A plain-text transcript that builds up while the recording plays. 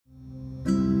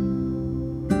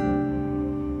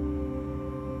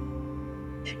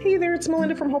Hey there, it's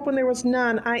Melinda from Hope When There Was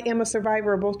None. I am a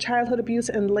survivor of both childhood abuse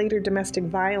and later domestic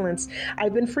violence.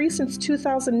 I've been free since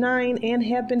 2009 and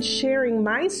have been sharing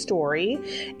my story,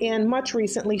 and much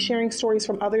recently sharing stories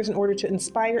from others in order to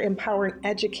inspire, empower, and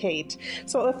educate.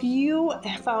 So if you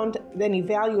found any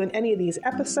value in any of these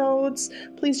episodes,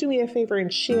 please do me a favor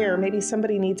and share. Maybe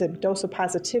somebody needs a dose of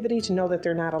positivity to know that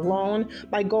they're not alone.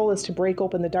 My goal is to break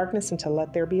open the darkness and to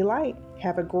let there be light.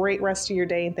 Have a great rest of your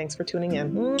day, and thanks for tuning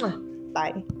in. Mwah.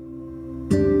 Bye.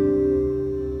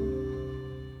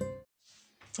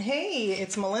 Hey,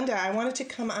 it's Melinda. I wanted to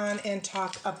come on and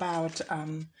talk about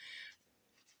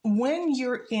when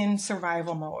you're in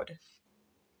survival mode.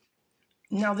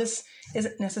 Now, this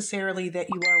isn't necessarily that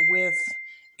you are with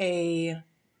a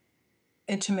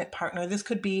intimate partner. This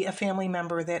could be a family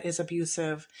member that is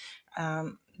abusive.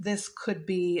 This could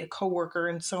be a coworker,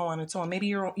 and so on and so on.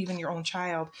 Maybe even your own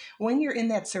child. When you're in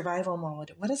that survival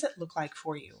mode, what does it look like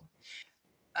for you?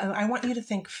 I want you to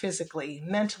think physically,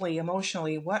 mentally,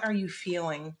 emotionally. What are you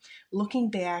feeling?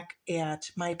 Looking back at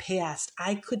my past,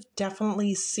 I could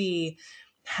definitely see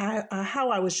how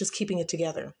I was just keeping it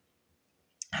together,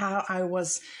 how I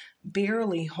was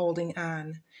barely holding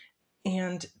on.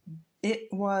 And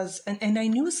and I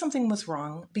knew something was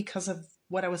wrong because of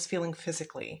what I was feeling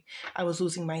physically. I was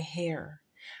losing my hair.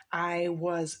 I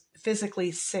was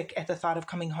physically sick at the thought of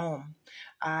coming home.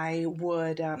 I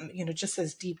would, just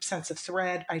this deep sense of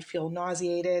dread. I'd feel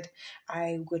nauseated.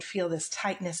 I would feel this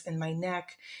tightness in my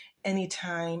neck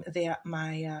anytime that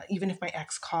even if my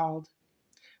ex called,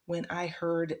 when I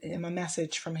heard a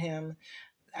message from him,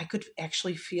 I could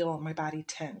actually feel my body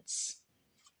tense.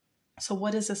 So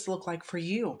what does this look like for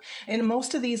you? And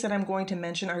most of these that I'm going to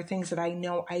mention are things that I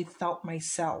know I felt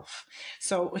myself.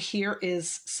 So here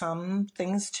is some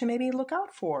things to maybe look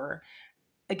out for.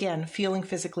 Again, feeling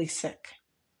physically sick.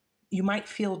 You might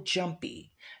feel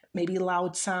jumpy, maybe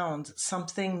loud sounds,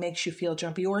 something makes you feel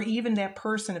jumpy, or even that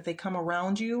person, if they come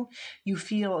around you, you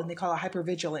feel, and they call it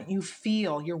hypervigilant, you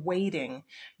feel, you're waiting,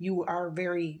 you are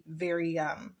very, very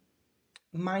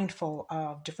mindful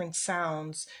of different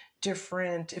sounds, if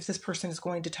this person is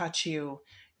going to touch you,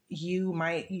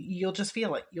 you'll just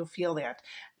feel it. You'll feel that.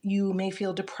 You may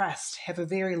feel depressed, have a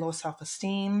very low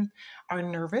self-esteem, are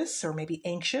nervous or maybe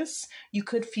anxious. You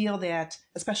could feel that,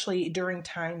 especially during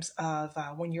times of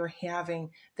when you're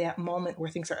having that moment where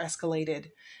things are escalated,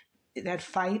 that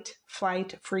fight,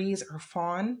 flight, freeze, or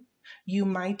fawn. You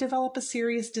might develop a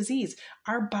serious disease.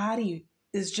 Our body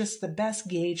is just the best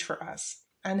gauge for us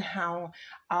and how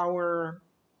our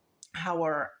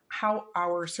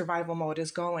survival mode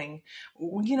is going.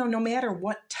 No matter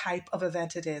what type of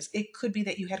event it is, it could be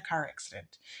that you had a car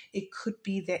accident, it could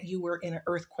be that you were in an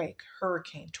earthquake,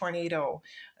 hurricane, tornado,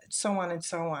 so on and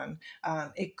so on.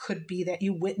 It could be that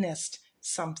you witnessed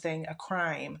something, a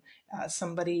crime,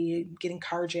 somebody getting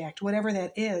carjacked, whatever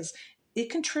that is. It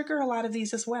can trigger a lot of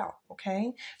these as well.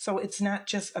 Okay. So it's not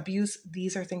just abuse.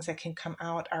 These are things that can come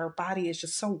out. Our body is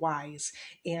just so wise.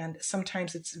 And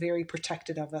sometimes it's very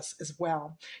protective of us as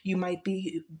well. You might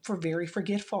be very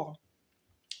forgetful.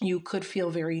 You could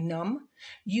feel very numb.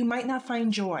 You might not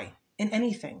find joy in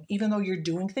anything. Even though you're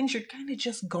doing things, you're kind of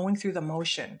just going through the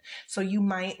motion. So you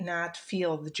might not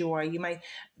feel the joy.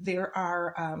 There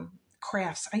are,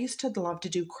 crafts. I used to love to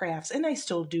do crafts, and I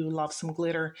still do love some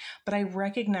glitter, but I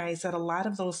recognize that a lot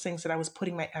of those things that I was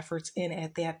putting my efforts in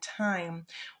at that time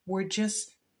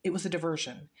it was a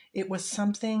diversion. It was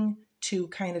something to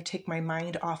kind of take my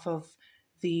mind off of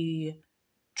the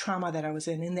trauma that I was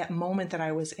in that moment that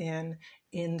I was in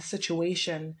the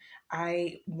situation.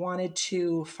 I wanted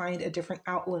to find a different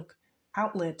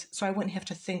outlet so I wouldn't have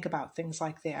to think about things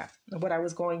like that, what I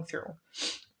was going through.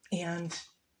 And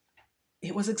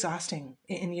it was exhausting.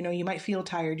 And you might feel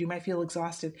tired, you might feel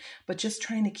exhausted, but just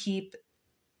trying to keep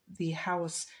the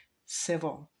house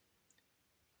civil,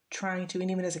 and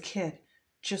even as a kid,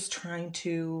 just trying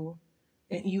to,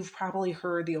 and you've probably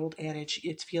heard the old adage,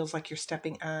 it feels like you're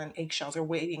stepping on eggshells or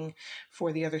waiting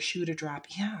for the other shoe to drop.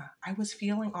 Yeah, I was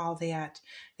feeling all that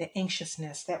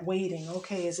anxiousness, that waiting.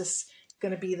 Okay, is this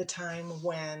going to be the time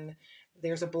when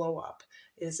there's a blow up?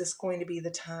 Is this going to be the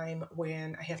time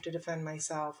when I have to defend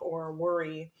myself or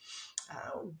worry?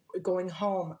 Going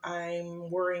home, I'm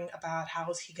worrying about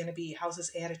how's he going to be, how's his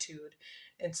attitude,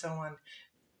 and so on.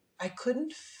 I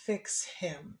couldn't fix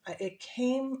him. There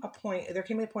came a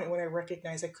point when I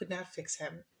recognized I could not fix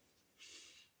him.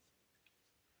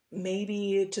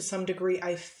 Maybe to some degree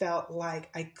I felt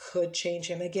like I could change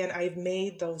him. Again, I've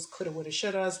made those coulda, woulda,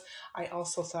 shouldas. I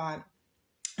also thought,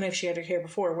 and I've shared it here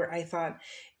before, where I thought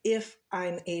if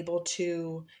we're able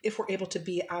to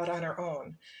be out on our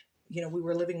own, we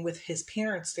were living with his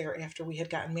parents there after we had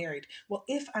gotten married. Well,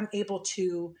 if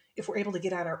we're able to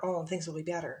get on our own, things will be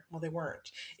better. Well, they weren't.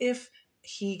 If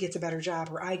he gets a better job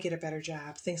or I get a better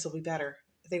job, things will be better.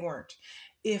 They weren't.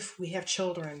 If we have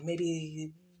children,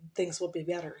 maybe things will be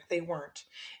better. They weren't.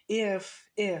 If,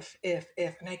 and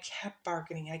I kept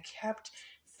bargaining. I kept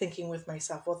thinking with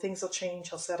myself, well, things will change.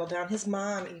 He'll settle down. His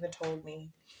mom even told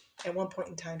me at one point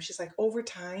in time, she's like, over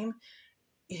time,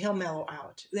 he'll mellow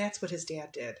out. That's what his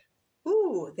dad did.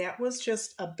 Ooh, that was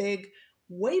just a big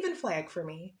waving flag for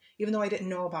me, even though I didn't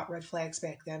know about red flags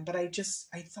back then. But I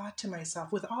thought to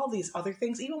myself, with all these other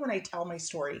things, even when I tell my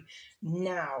story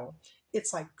now,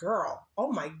 it's like, girl,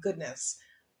 oh my goodness.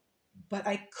 But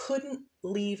I couldn't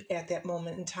leave at that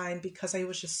moment in time because I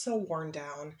was just so worn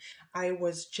down. I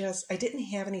didn't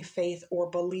have any faith or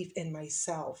belief in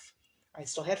myself. I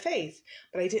still had faith,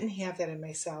 but I didn't have that in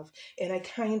myself. And I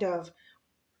kind of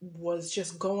was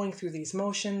just going through these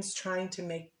motions, trying to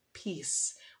make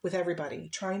peace with everybody,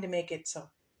 trying to make it so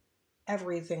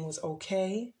everything was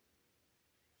okay,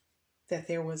 that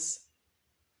there was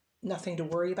nothing to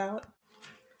worry about.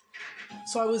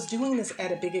 So I was doing this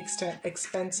at a big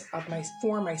expense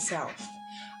for myself.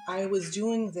 I was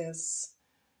doing this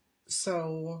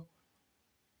so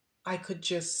I could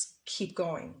just keep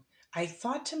going. I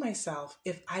thought to myself,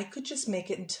 if I could just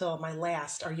make it until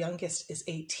our youngest is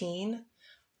 18,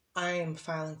 I am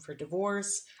filing for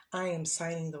divorce. I am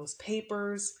signing those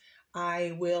papers.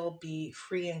 I will be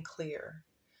free and clear.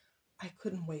 I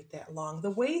couldn't wait that long.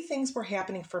 The way things were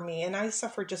happening for me, and I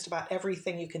suffered just about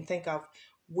everything you can think of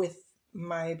with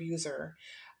my abuser.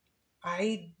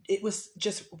 It was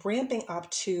just ramping up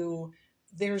to,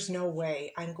 there's no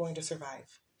way I'm going to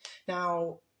survive.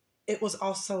 Now, it was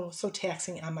also so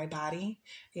taxing on my body.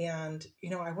 And,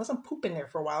 I wasn't pooping there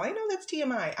for a while. I know that's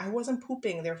TMI. I wasn't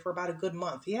pooping there for about a good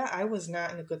month. Yeah, I was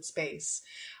not in a good space.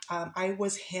 I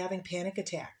was having panic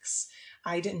attacks.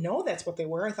 I didn't know that's what they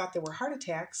were. I thought they were heart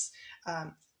attacks.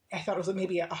 I thought it was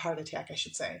maybe a heart attack, I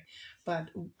should say. But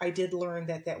I did learn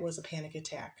that that was a panic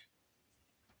attack.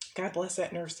 God bless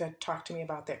that nurse that talked to me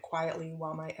about that quietly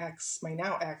while my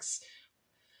now ex,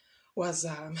 was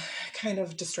kind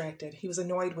of distracted. He was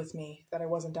annoyed with me that I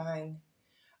wasn't dying.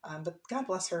 But God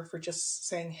bless her for just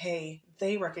saying, hey,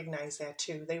 they recognize that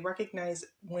too. They recognize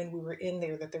when we were in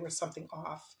there that there was something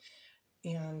off.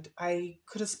 And I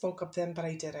could have spoke up then, but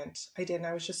I didn't.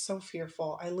 I was just so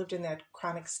fearful. I lived in that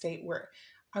chronic state where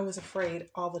I was afraid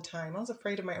all the time. I was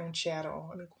afraid of my own shadow.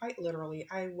 I mean, quite literally,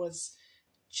 I was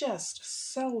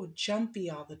just so jumpy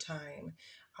all the time.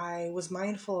 I was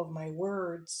mindful of my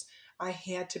words. I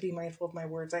had to be mindful of my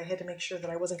words. I had to make sure that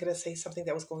I wasn't going to say something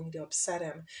that was going to upset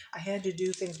him. I had to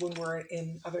do things when we're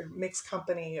in other mixed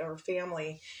company or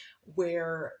family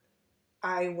where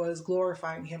I was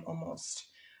glorifying him almost.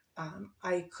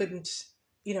 I couldn't,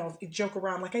 joke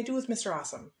around like I do with Mr.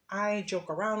 Awesome. I joke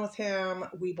around with him.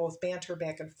 We both banter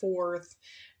back and forth,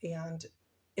 and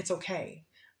it's okay.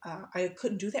 I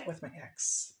couldn't do that with my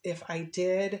ex. If I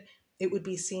did, it would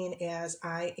be seen as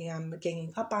I am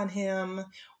ganging up on him,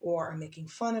 or I'm making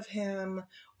fun of him,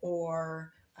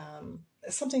 or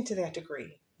something to that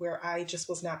degree, where I just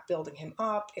was not building him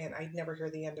up and I'd never hear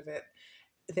the end of it.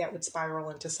 That would spiral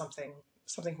into something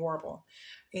horrible.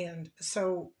 And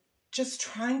so just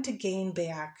trying to gain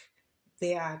back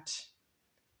that,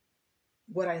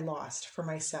 what I lost for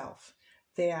myself,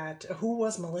 that who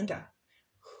was Melinda?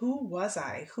 Who was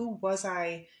I? Who was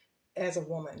I as a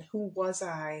woman? Who was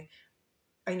I?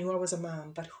 I knew I was a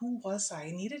mom, but who was I?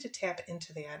 I needed to tap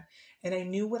into that. And I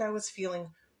knew what I was feeling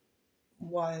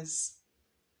was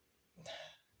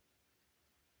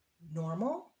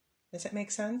normal. Does that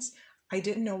make sense? I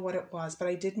didn't know what it was, but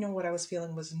I did know what I was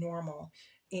feeling was normal.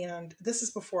 And this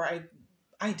is before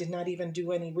I did not even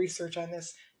do any research on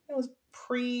this. It was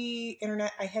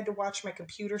pre-internet. I had to watch my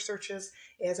computer searches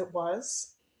as it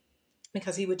was,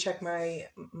 because he would check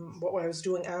what I was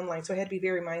doing online. So I had to be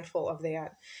very mindful of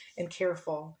that and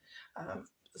careful.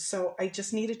 So I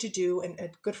just needed to do, and a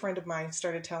good friend of mine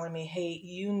started telling me, hey,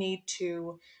 you need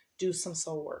to do some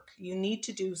soul work. You need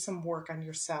to do some work on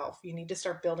yourself. You need to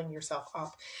start building yourself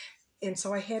up. And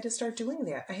so I had to start doing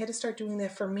that. I had to start doing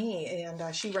that for me.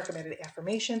 And she recommended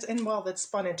affirmations. And well, that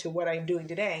spun into what I'm doing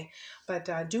today. But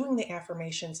doing the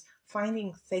affirmations,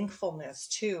 finding thankfulness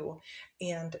too,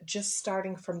 and just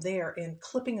starting from there and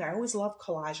clipping. I always loved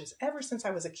collages ever since I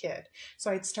was a kid.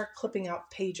 So I'd start clipping out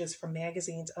pages from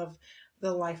magazines of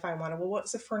the life I wanted. Well,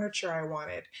 what's the furniture I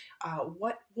wanted?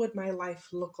 What would my life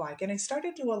look like? And I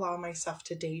started to allow myself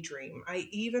to daydream. I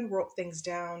even wrote things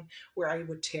down where I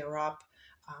would tear up.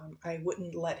 I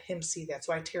wouldn't let him see that.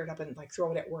 So I tear it up and like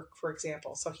throw it at work, for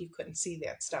example, so he couldn't see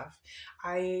that stuff.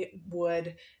 I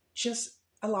would just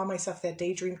allow myself that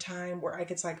daydream time where I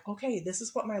could say, like, okay, this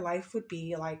is what my life would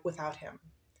be like without him.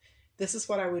 This is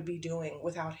what I would be doing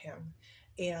without him.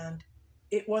 And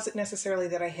it wasn't necessarily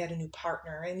that I had a new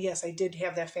partner. And yes, I did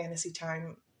have that fantasy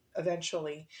time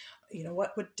eventually.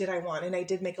 What did I want? And I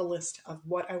did make a list of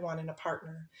what I want in a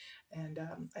partner. And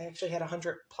I actually had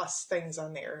 100+ things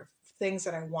on there, things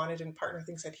that I wanted in a partner,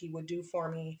 things that he would do for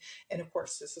me. And of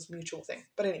course, this is a mutual thing.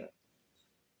 But anyway,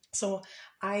 so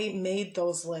I made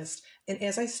those lists. And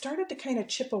as I started to kind of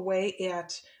chip away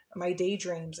at my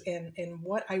daydreams and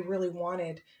what I really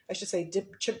wanted, I should say,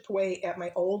 chip away at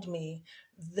my old me,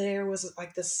 there was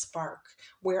like this spark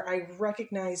where I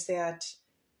recognized that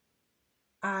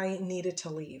I needed to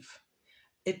leave.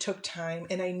 It took time,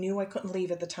 and I knew I couldn't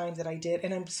leave at the time that I did.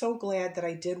 And I'm so glad that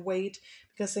I did wait,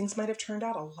 because things might have turned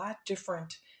out a lot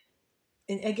different.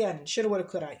 And again, shoulda, woulda,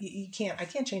 coulda. I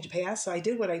can't change the past. So I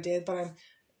did what I did, but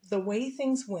the way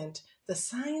things went, the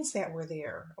signs that were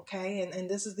there, okay, and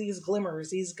this is these glimmers,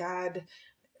 these God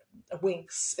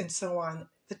winks, and so on.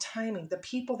 The timing, the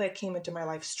people that came into my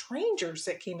life, strangers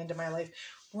that came into my life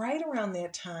right around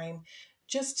that time,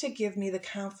 just to give me the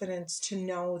confidence to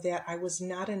know that I was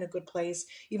not in a good place,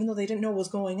 even though they didn't know what was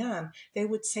going on. They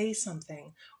would say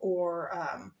something, or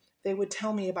they would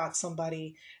tell me about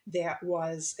somebody that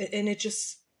was, and it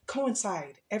just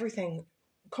everything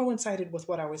coincided with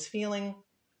what I was feeling,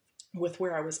 with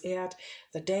where I was at.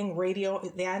 The dang radio,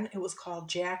 then it was called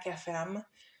Jack FM.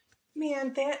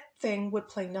 Man, that thing would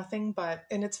play nothing but,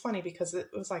 and it's funny because it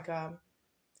was like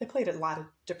they played a lot of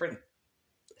different,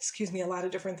 a lot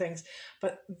of different things,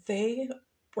 but they,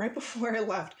 right before I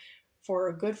left, for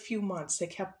a good few months, they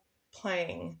kept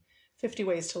playing 50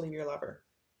 Ways to Leave Your Lover.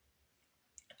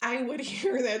 I would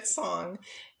hear that song,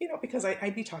 because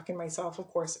I'd be talking to myself, of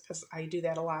course, because I do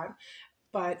that a lot.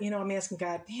 But, I'm asking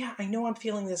God, yeah, I know I'm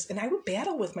feeling this. And I would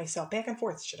battle with myself back and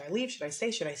forth. Should I leave? Should I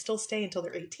stay? Should I still stay until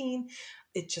they're 18?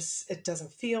 It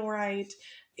doesn't feel right.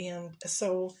 And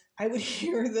so I would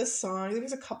hear this song. There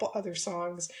was a couple other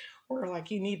songs where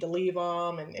like, you need to leave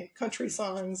them, and country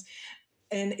songs.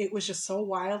 And it was just so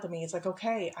wild to me. It's like,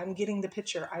 okay, I'm getting the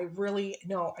picture. I really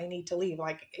know I need to leave.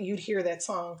 Like, you'd hear that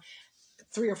song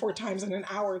 3 or 4 times in an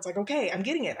hour. It's like, okay, I'm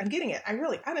getting it. I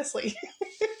really, honestly,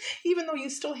 even though you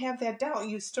still have that doubt,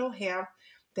 you still have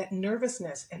that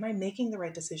nervousness. Am I making the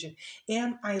right decision?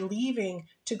 Am I leaving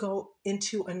to go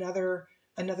into another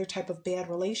type of bad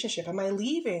relationship? Am I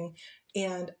leaving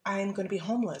and I'm going to be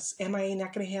homeless? Am I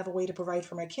not going to have a way to provide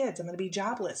for my kids? I'm going to be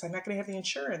jobless. I'm not going to have the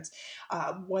insurance.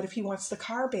 What if he wants the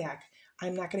car back?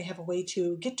 I'm not going to have a way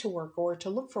to get to work or to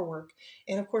look for work.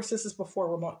 And of course, this is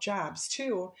before remote jobs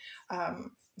too.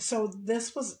 So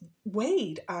this was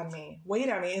weighed on me.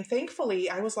 And thankfully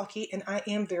I was lucky, and I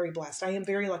am very blessed. I am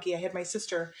very lucky. I had my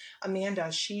sister,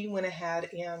 Amanda. She went ahead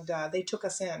and they took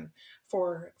us in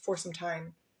for some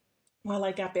time while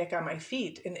I got back on my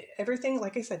feet. And everything,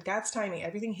 like I said, God's timing,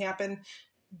 everything happened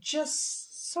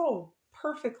just so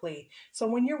perfectly. So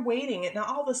when you're waiting, and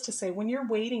all this to say, when you're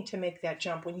waiting to make that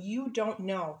jump, when you don't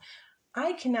know,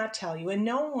 I cannot tell you, and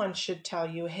no one should tell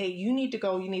you, hey, you need to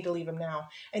go, you need to leave him now.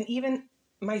 And even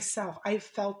myself, I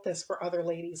felt this for other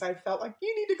ladies. I felt like,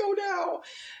 you need to go now.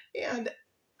 And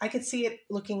I could see it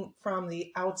looking from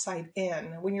the outside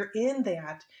in. When you're in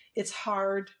that, it's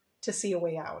hard to see a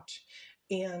way out.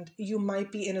 And you might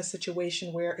be in a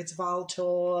situation where it's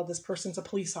volatile. This person's a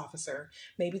police officer.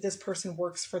 Maybe this person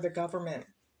works for the government.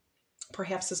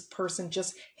 Perhaps this person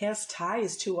just has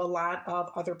ties to a lot of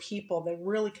other people. They're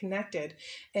really connected,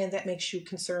 and that makes you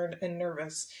concerned and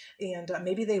nervous. And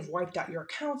maybe they've wiped out your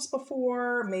accounts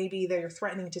before. Maybe they're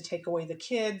threatening to take away the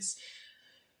kids.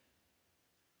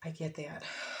 I get that.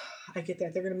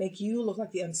 They're going to make you look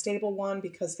like the unstable one,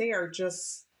 because they are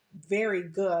just very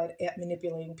good at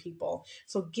manipulating people.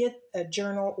 So get a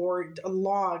journal or a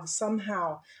log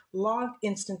somehow. Log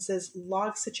instances,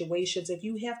 log situations. If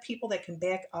you have people that can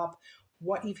back up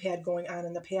what you've had going on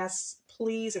in the past,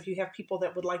 please, if you have people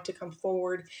that would like to come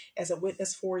forward as a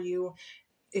witness for you,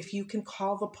 if you can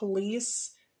call the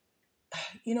police,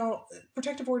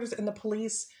 protective orders and the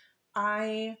police,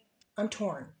 I'm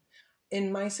torn.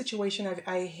 In my situation,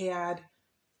 I had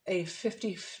a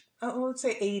 50, let's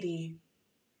say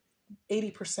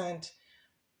 80%,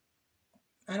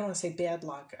 I don't want to say bad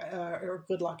luck, or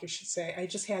good luck, I should say. I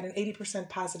just had an 80%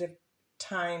 positive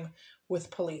time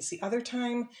with police. The other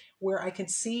time where I could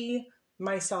see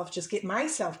myself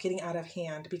getting out of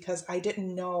hand because I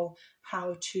didn't know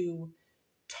how to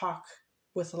talk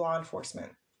with law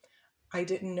enforcement. I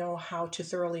didn't know how to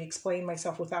thoroughly explain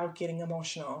myself without getting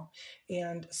emotional.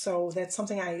 And so that's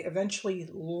something I eventually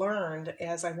learned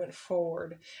as I went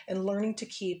forward, and learning to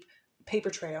keep paper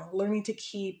trail, learning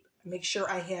to make sure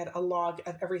I had a log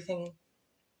of everything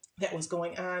that was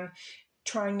going on,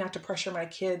 trying not to pressure my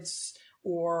kids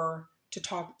or to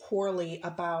talk poorly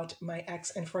about my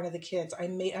ex in front of the kids.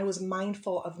 I was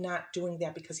mindful of not doing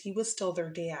that because he was still their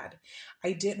dad.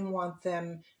 I didn't want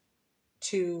them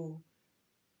to,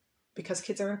 because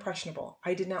kids are impressionable,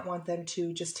 I did not want them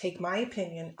to just take my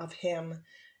opinion of him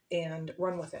and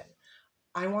run with it.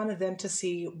 I wanted them to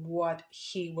see what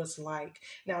he was like.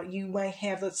 Now, you might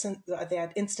have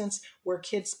that instance where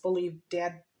kids believe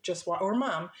dad or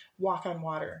mom walk on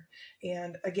water.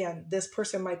 And again, this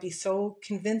person might be so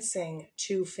convincing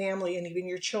to family and even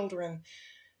your children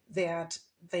that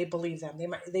they believe them.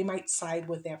 They might side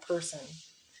with that person.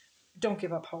 Don't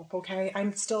give up hope, okay?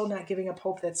 I'm still not giving up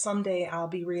hope that someday I'll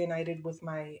be reunited with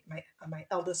my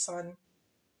eldest son.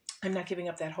 I'm not giving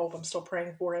up that hope. I'm still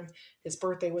praying for him. His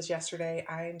birthday was yesterday.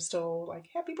 I'm still like,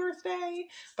 happy birthday.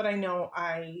 But I know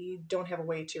I don't have a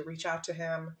way to reach out to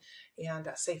him and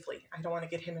safely. I don't want to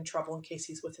get him in trouble in case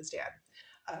he's with his dad.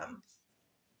 Um,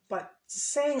 but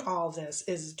saying all this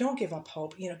is, don't give up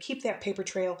hope. Keep that paper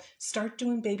trail. Start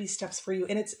doing baby steps for you.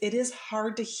 And it is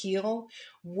hard to heal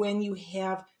when you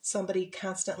have somebody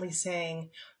constantly saying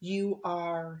you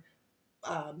are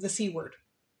the C word.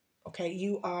 Okay,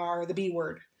 you are the B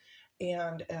word,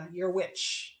 and you're a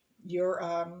witch. You're,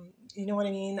 you know what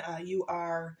I mean? You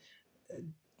are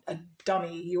a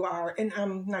dummy. You are, and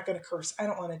I'm not going to curse. I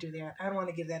don't want to do that. I don't want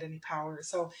to give that any power.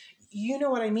 So, you know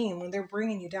what I mean? When they're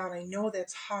bringing you down, I know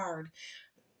that's hard.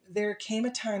 There came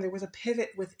a time, there was a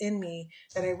pivot within me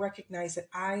that I recognized that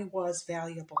I was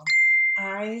valuable.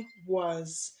 I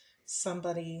was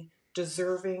somebody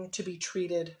deserving to be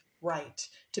treated right,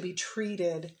 to be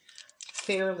treated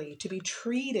fairly, to be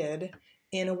treated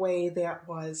in a way that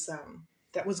was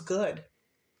good.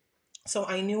 So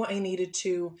I knew I needed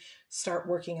to start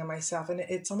working on myself, and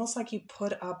it's almost like you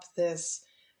put up this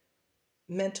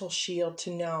mental shield to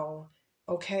know,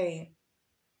 okay,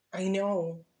 I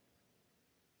know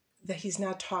that he's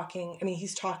not talking. I mean,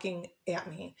 he's talking at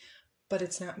me, but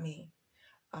it's not me.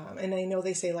 And I know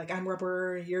they say, like, I'm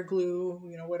rubber, you're glue,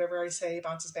 whatever I say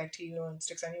bounces back to you and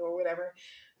sticks on you or whatever.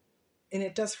 And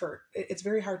it does hurt. It's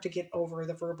very hard to get over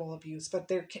the verbal abuse, but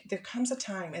there comes a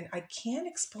time, and I can't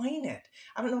explain it.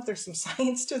 I don't know if there's some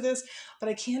science to this, but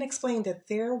I can't explain that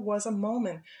there was a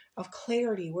moment of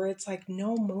clarity where it's like,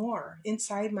 no more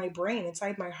inside my brain,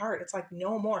 inside my heart. It's like,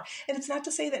 no more. And it's not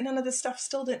to say that none of this stuff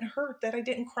still didn't hurt, that I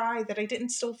didn't cry, that I didn't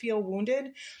still feel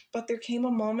wounded, but there came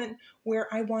a moment where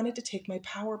I wanted to take my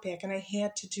power back, and I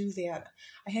had to do that.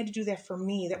 I had to do that for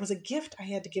me. That was a gift I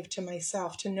had to give to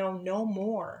myself, to know no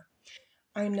more.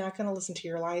 I'm not going to listen to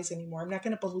your lies anymore. I'm not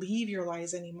going to believe your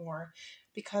lies anymore,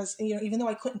 because, even though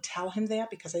I couldn't tell him that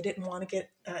because I didn't want to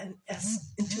get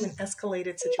into an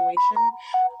escalated situation,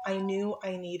 I knew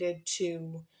I needed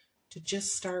to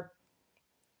just start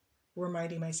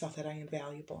reminding myself that I am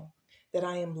valuable, that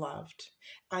I am loved,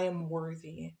 I am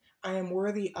worthy. I am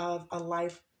worthy of a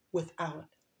life without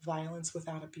violence,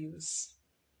 without abuse.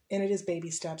 And it is baby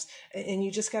steps. And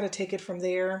you just got to take it from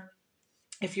there.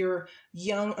 If you're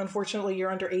young, unfortunately,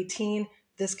 you're under 18,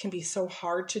 this can be so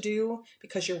hard to do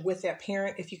because you're with that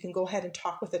parent. If you can go ahead and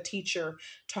talk with a teacher,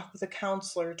 talk with a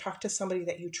counselor, talk to somebody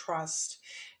that you trust.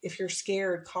 If you're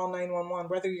scared, call 911,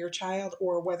 whether you're a child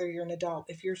or whether you're an adult.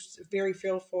 If you're very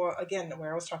fearful, again,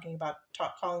 where I was talking about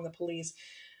calling the police,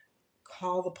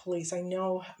 call the police. I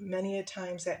know many a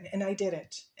times that, and I did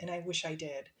it, and I wish I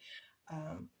did.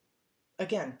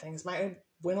 Again, things might have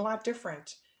went a lot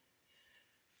different.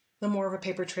 The more of a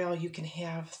paper trail you can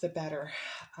have, the better.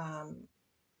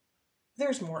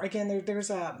 There's more. Again,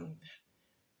 there's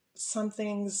some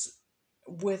things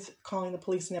with calling the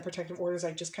police and their protective orders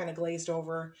I just kind of glazed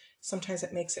over. Sometimes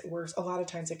it makes it worse. A lot of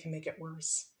times it can make it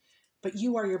worse. But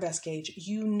you are your best gauge.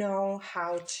 You know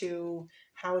how to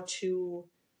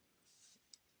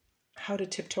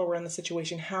tiptoe around the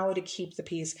situation, how to keep the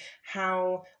peace,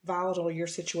 how volatile your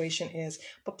situation is.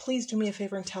 But please do me a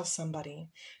favor and tell somebody.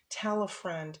 Tell a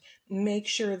friend. Make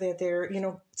sure that they're,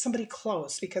 somebody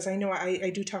close, because I know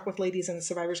I do talk with ladies in the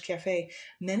Survivors Cafe.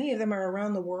 Many of them are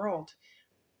around the world.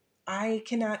 I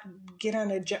cannot get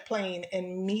on a jet plane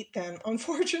and meet them,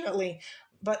 unfortunately,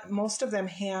 but most of them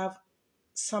have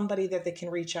somebody that they can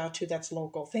reach out to that's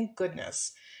local. Thank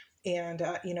goodness. And,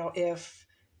 if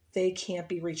they can't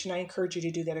be reached, and I encourage you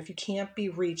to do that. If you can't be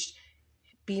reached,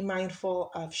 be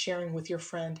mindful of sharing with your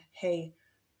friend, hey,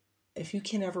 if you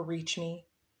can ever reach me,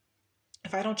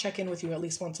 if I don't check in with you at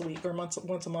least once a week or once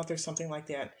a month or something like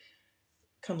that,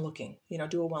 come looking,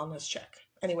 do a wellness check.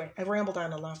 Anyway, I've rambled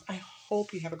on enough. I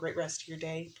hope you have a great rest of your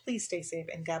day. Please stay safe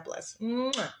and God bless.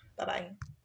 Bye bye.